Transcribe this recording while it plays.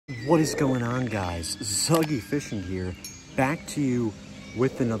What is going on, guys? Zuggy Fishing here, back to you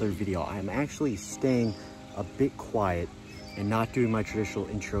with another video. I'm actually staying a bit quiet and not doing my traditional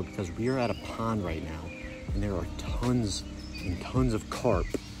intro because we are at a pond right now and there are tons and tons of carp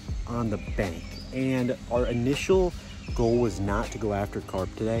on the bank. And our initial goal was not to go after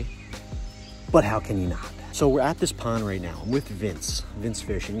carp today, but how can you not? So we're at this pond right now. I'm with Vince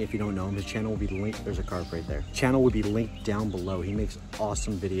Fishing. If you don't know him, his channel will be linked. There's a carp right there. Channel will be linked down below. He makes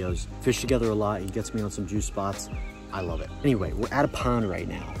awesome videos. Fish together a lot. He gets me on some juice spots. I love it. Anyway, we're at a pond right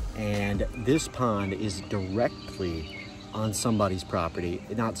now, and this pond is directly on somebody's property.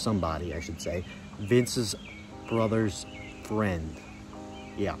 Not somebody, I should say. Vince's brother's friend.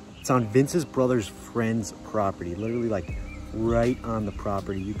 Yeah, it's on Vince's brother's friend's property. Literally like right on the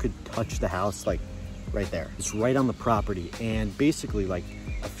property. You could touch the house like right there. It's right on the property. And basically like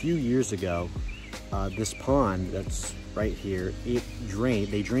a few years ago, this pond that's right here, they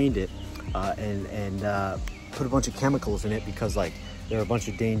drained it and put a bunch of chemicals in it because like there were a bunch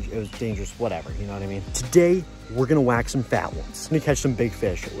of it was dangerous, whatever, you know what I mean? Today, we're gonna whack some fat ones. We're gonna catch some big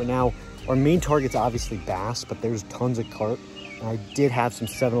fish. Now, our main target's obviously bass, but there's tons of carp. And I did have some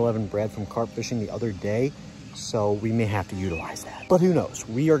 7-Eleven bread from carp fishing the other day, so we may have to utilize that. But who knows?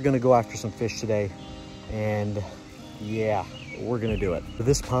 We are gonna go after some fish today, and yeah, we're gonna do it.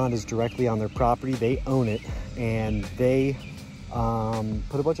 This pond is directly on their property. They own it, and they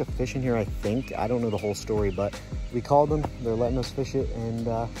put a bunch of fish in here, I think. I don't know the whole story, but we called them. They're letting us fish it, and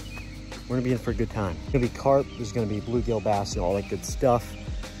we're gonna be in for a good time. It's gonna be carp, there's gonna be bluegill, bass, and all that good stuff,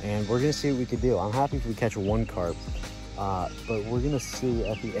 and we're gonna see what we could do. I'm happy if we catch one carp. But we're gonna see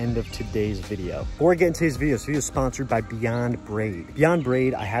at the end of today's video. Before I get into today's video, this video is sponsored by Beyond Braid. Beyond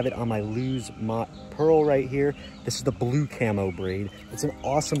Braid, I have it on my Lose Mott Pearl right here. This is the blue camo braid. It's an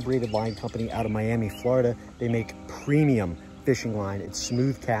awesome braided line company out of Miami, Florida. They make premium fishing line. It's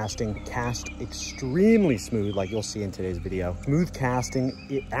smooth casting, cast extremely smooth, like you'll see in today's video. Smooth casting,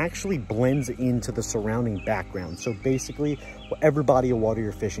 it actually blends into the surrounding background. So basically, whatever body of water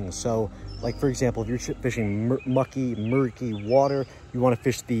you're fishing. So like for example, if you're fishing mucky, murky water, you want to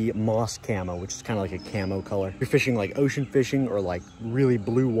fish the moss camo, which is kind of like a camo color. If you're fishing like ocean fishing or like really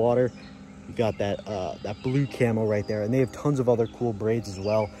blue water, you got that that blue camo right there. And they have tons of other cool braids as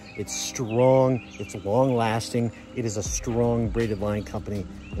well. It's strong, it's long lasting. It is a strong braided line company,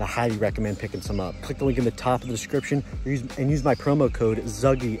 and I highly recommend picking some up. Click the link in the top of the description and use my promo code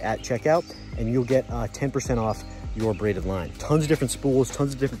ZUGGY at checkout, and you'll get 10% off your braided line. Tons of different spools,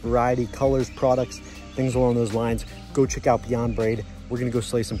 tons of different variety, colors, products, things along those lines. Go check out Beyond Braid. We're gonna go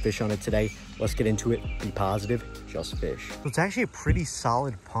slay some fish on it today. Let's get into it. Be positive, just fish. So it's actually a pretty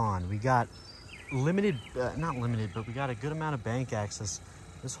solid pond. We got limited, not limited, but we got a good amount of bank access.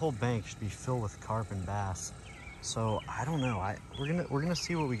 This whole bank should be filled with carp and bass. So I don't know. We're gonna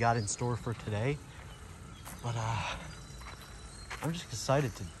see what we got in store for today. But I'm just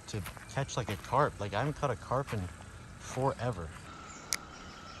excited to catch like a carp. Like I haven't caught a carp in forever.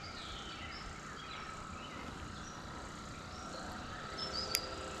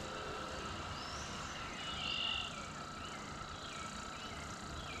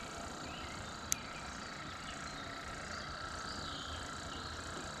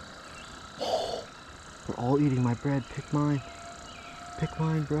 They're all eating my bread. Pick mine. Pick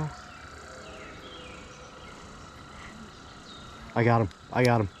mine, bro. I got him. I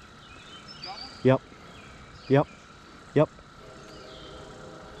got him. Yep. Yep. Yep.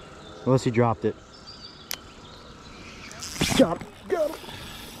 Unless he dropped it. Got him. Got him.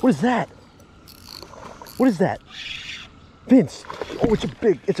 What is that? What is that? Vince. Oh, it's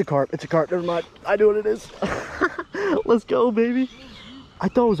a carp. It's a carp. Never mind. I know what it is. Let's go, baby. I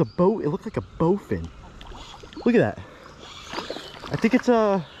thought it was a boat. It looked like a bowfin. Look at that. I think it's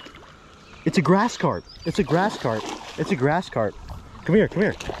a grass carp. It's a grass carp. It's a grass carp. Come here, come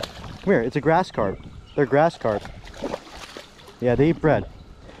here. Come here, it's a grass carp. They're grass carp. Yeah, they eat bread.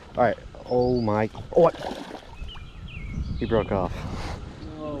 All right, oh my, oh, what? He broke off.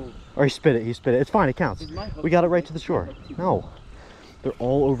 No. Or he spit it, It's fine, it counts. We got it right to the shore. No, they're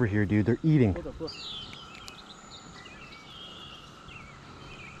all over here, dude. They're eating.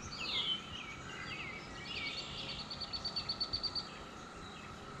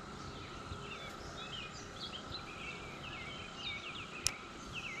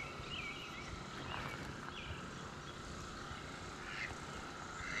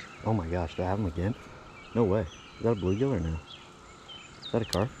 Oh my gosh, do I have him again? No way. Is that a bluegill or no? Is that a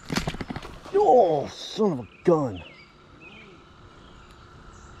carp? Oh, son of a gun.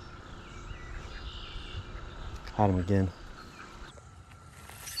 Had him again.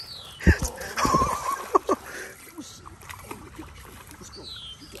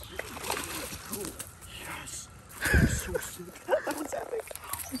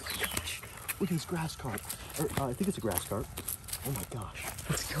 at this grass carp. I think it's a grass carp. Oh my gosh.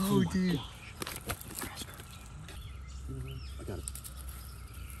 Let's go, dude. Gosh. Oh, it's a grass carp. I got it.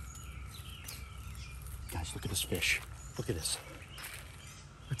 Guys, look at this fish. Look at this.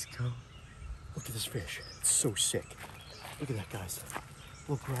 Let's go. Look at this fish. It's so sick. Look at that, guys.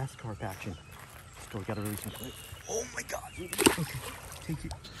 Little grass carp action. Let's go. We gotta release him quick. Oh my god. Okay, take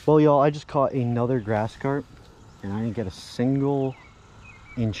it. Well, y'all, I just caught another grass carp, and I didn't get a single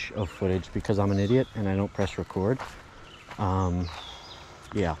inch of footage because I'm an idiot and I don't press record.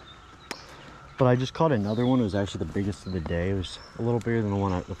 Yeah. But I just caught another one. It was actually the biggest of the day. It was a little bigger than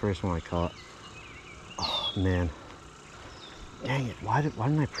the first one I caught. Oh man. Dang it, why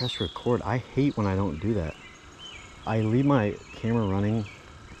didn't I press record? I hate when I don't do that. I leave my camera running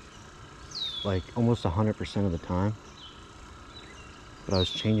like almost 100% of the time. But I was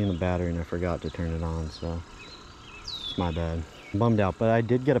changing the battery and I forgot to turn it on, so it's my bad. I'm bummed out, but I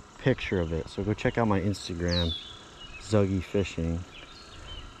did get a picture of it. So go check out my Instagram, Zuggy Fishing.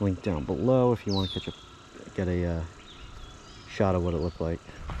 Link down below if you want to get a shot of what it looked like.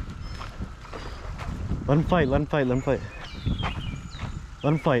 Let him fight, let him fight, let him fight.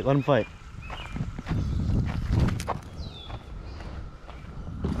 Let him fight, let him fight.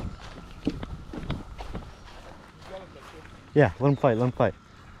 Yeah, let him fight, let him fight.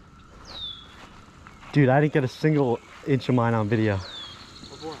 Dude, I didn't get a single inch of mine on video.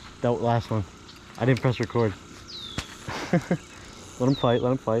 That last one. I didn't press record. Let him fight,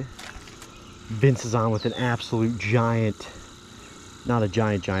 let him fight. Vince is on with an absolute giant, not a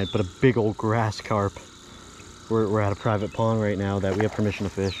giant, but a big old grass carp. We're at a private pond right now that we have permission to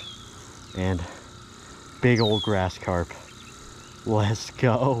fish. And big old grass carp. Let's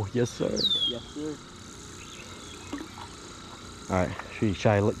go. Yes, sir. Yes, sir. All right, should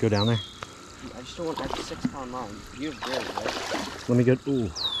I go down there? I just don't want that 6 pound line. You have grills, right? Let me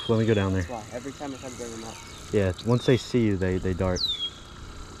go down there. That's why. Every time I try to bring them up. Yeah, once they see you, they dart.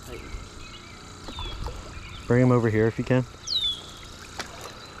 Bring them over here if you can.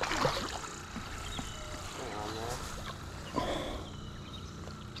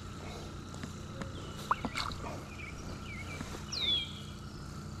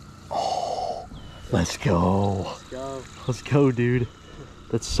 Oh, let's go. Let's go. Let's go, dude.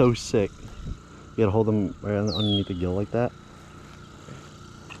 That's so sick. You gotta hold them right underneath the gill like that.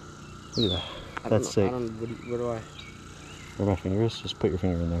 Look at that. That's sick. Where do I? Where my finger is? Just put your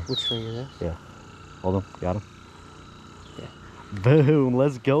finger in there. Which finger is? Yeah. Hold them. Got them. Yeah. Boom.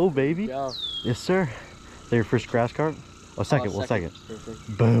 Let's go, baby. Go. Yes, sir. Is that your first grass carp? Oh, second. Well, second.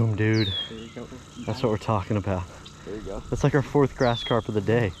 Perfect. Boom, dude. There you go. That's what we're talking about. There you go. That's like our 4th grass carp of the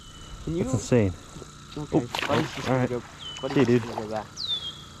day. Can you? That's insane. Okay. Oh, Buddy's just all gonna right. go. Buddy's See, just dude. gonna go back.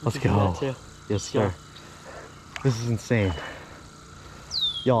 Let's You can do go. that too. Yes, sir. This is insane.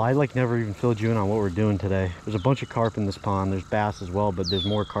 Y'all, I like never even filled you in on what we're doing today. There's a bunch of carp in this pond. There's bass as well, but there's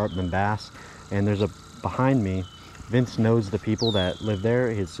more carp than bass. And there's behind me, Vince knows the people that live there.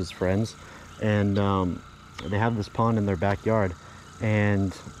 It's his friends. And they have this pond in their backyard.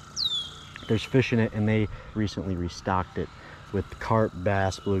 And there's fish in it, and they recently restocked it with carp,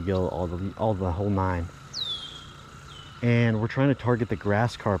 bass, bluegill, all the whole 9. And we're trying to target the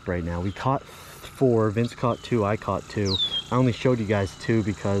grass carp right now. We caught 4, Vince caught 2, I caught 2. I only showed you guys 2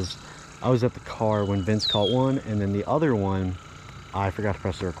 because I was at the car when Vince caught 1, and then the other one, I forgot to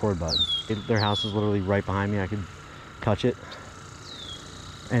press the record button. Their house is literally right behind me. I could touch it.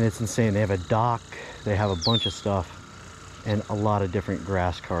 And it's insane. They have a dock, they have a bunch of stuff, and a lot of different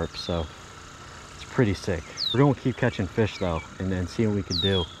grass carp, so it's pretty sick. We're going to keep catching fish though, and seeing what we can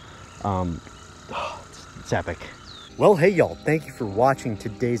do. It's epic. Well, hey y'all, thank you for watching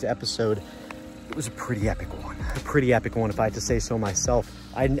today's episode. It was a pretty epic one. A pretty epic one, if I had to say so myself.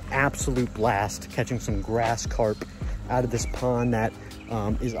 I had an absolute blast catching some grass carp out of this pond that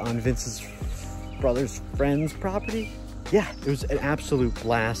is on Vince's brother's friend's property. Yeah, it was an absolute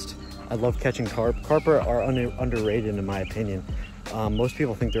blast. I love catching carp. Carp are underrated in my opinion. Most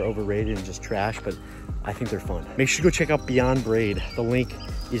people think they're overrated and just trash, but I think they're fun. Make sure to go check out Beyond Braid. The link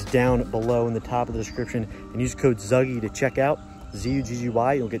is down below in the top of the description, and use code ZUGGY to check out.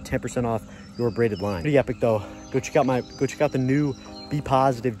 ZUGGY. You'll get 10% off your braided line. Pretty epic though. Go check out the new Be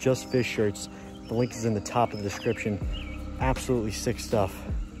Positive Just Fish shirts. The link is in the top of the description. Absolutely sick stuff.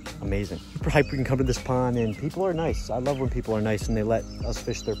 Amazing. Super hyped we can come to this pond, and people are nice. I love when people are nice and they let us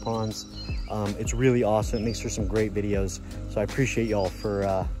fish their ponds. It's really awesome. It makes for some great videos. So I appreciate y'all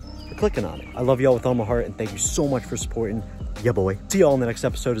for clicking on it. I love y'all with all my heart, and thank you so much for supporting. Yeah, boy. See y'all in the next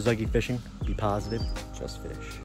episode of Zuggy Fishing. Be positive, just fish.